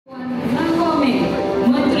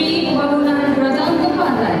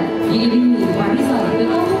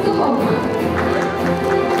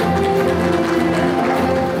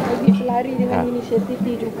inisiatif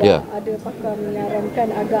ni juga ada pakar menyarankan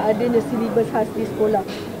agar adanya silibus khas di sekolah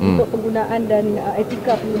untuk penggunaan dan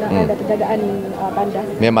etika penggunaan dan penjagaan tandas.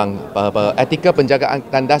 Memang etika penjagaan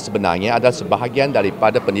tandas sebenarnya adalah sebahagian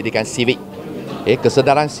daripada pendidikan sivik.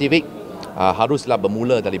 Kesedaran sivik haruslah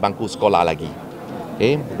bermula dari bangku sekolah lagi.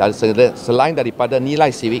 Dan selain daripada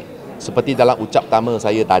nilai sivik, seperti dalam ucap pertama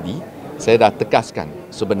saya tadi, saya dah tegaskan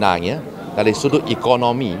sebenarnya dari sudut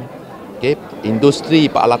ekonomi,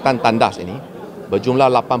 industri peralatan tandas ini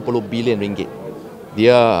berjumlah 80 bilion ringgit.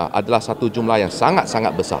 Dia adalah satu jumlah yang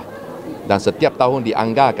sangat-sangat besar dan setiap tahun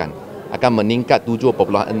dianggarkan akan meningkat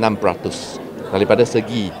 7.6% daripada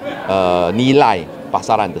segi nilai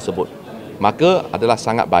pasaran tersebut. Maka adalah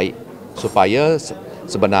sangat baik supaya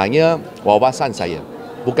sebenarnya wawasan saya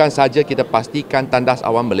bukan saja kita pastikan tandas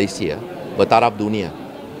awam Malaysia bertaraf dunia.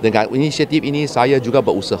 Dengan inisiatif ini saya juga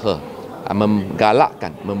berusaha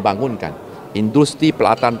menggalakkan, membangunkan industri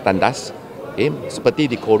peralatan tandas. Seperti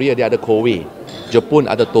di Korea dia ada Koei, Jepun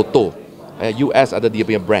ada Toto, US ada dia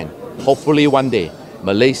punya brand. Hopefully one day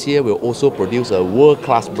Malaysia will also produce a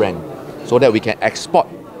world-class brand so that we can export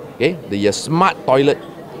the smart toilet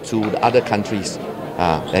to the other countries.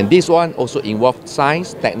 And this one also involve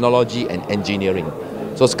science, technology and engineering.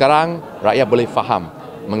 So sekarang rakyat boleh faham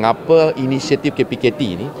mengapa inisiatif KPKT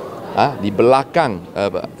ini di belakang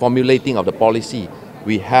formulating of the policy,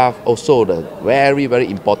 we have also the very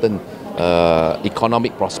important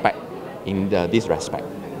economic prospect in this respect.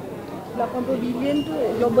 80 bilion tu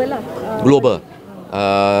global lah. Global.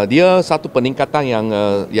 Dia satu peningkatan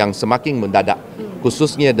yang semakin mendadak,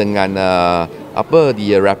 khususnya dengan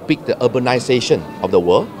the rapid urbanization of the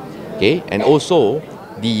world, and also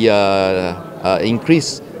the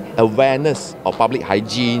increased awareness of public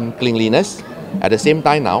hygiene, cleanliness. At the same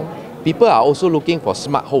time now, people are also looking for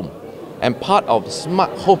smart home, and part of the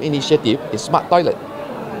smart home initiative is smart toilet.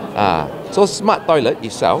 So smart toilet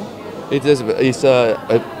itself, it is a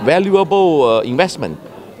valuable investment,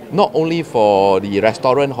 not only for the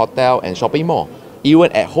restaurant, hotel and shopping mall,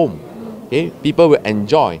 even at home. People will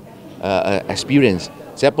enjoy experience.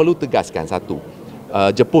 Saya perlu tegaskan satu,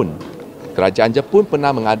 Jepun, kerajaan Jepun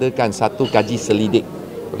pernah mengadakan satu kaji selidik.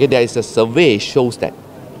 There is a survey shows that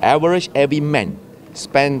every man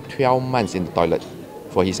spend 12 months in the toilet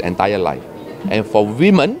for his entire life, and for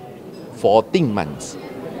women 14 months.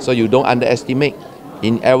 So you don't underestimate,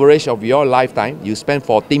 in average of your lifetime you spend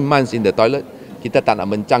 14 months in the toilet. Kita tak nak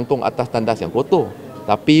mencangkung atas tandas yang kotor,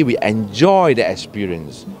 tapi we enjoy the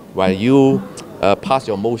experience while you pass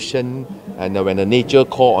your motion, and when the nature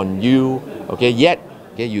call on you,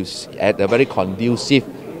 you at a very conducive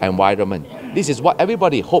environment. This is what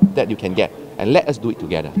everybody hope that you can get, and let us do it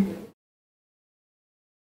together.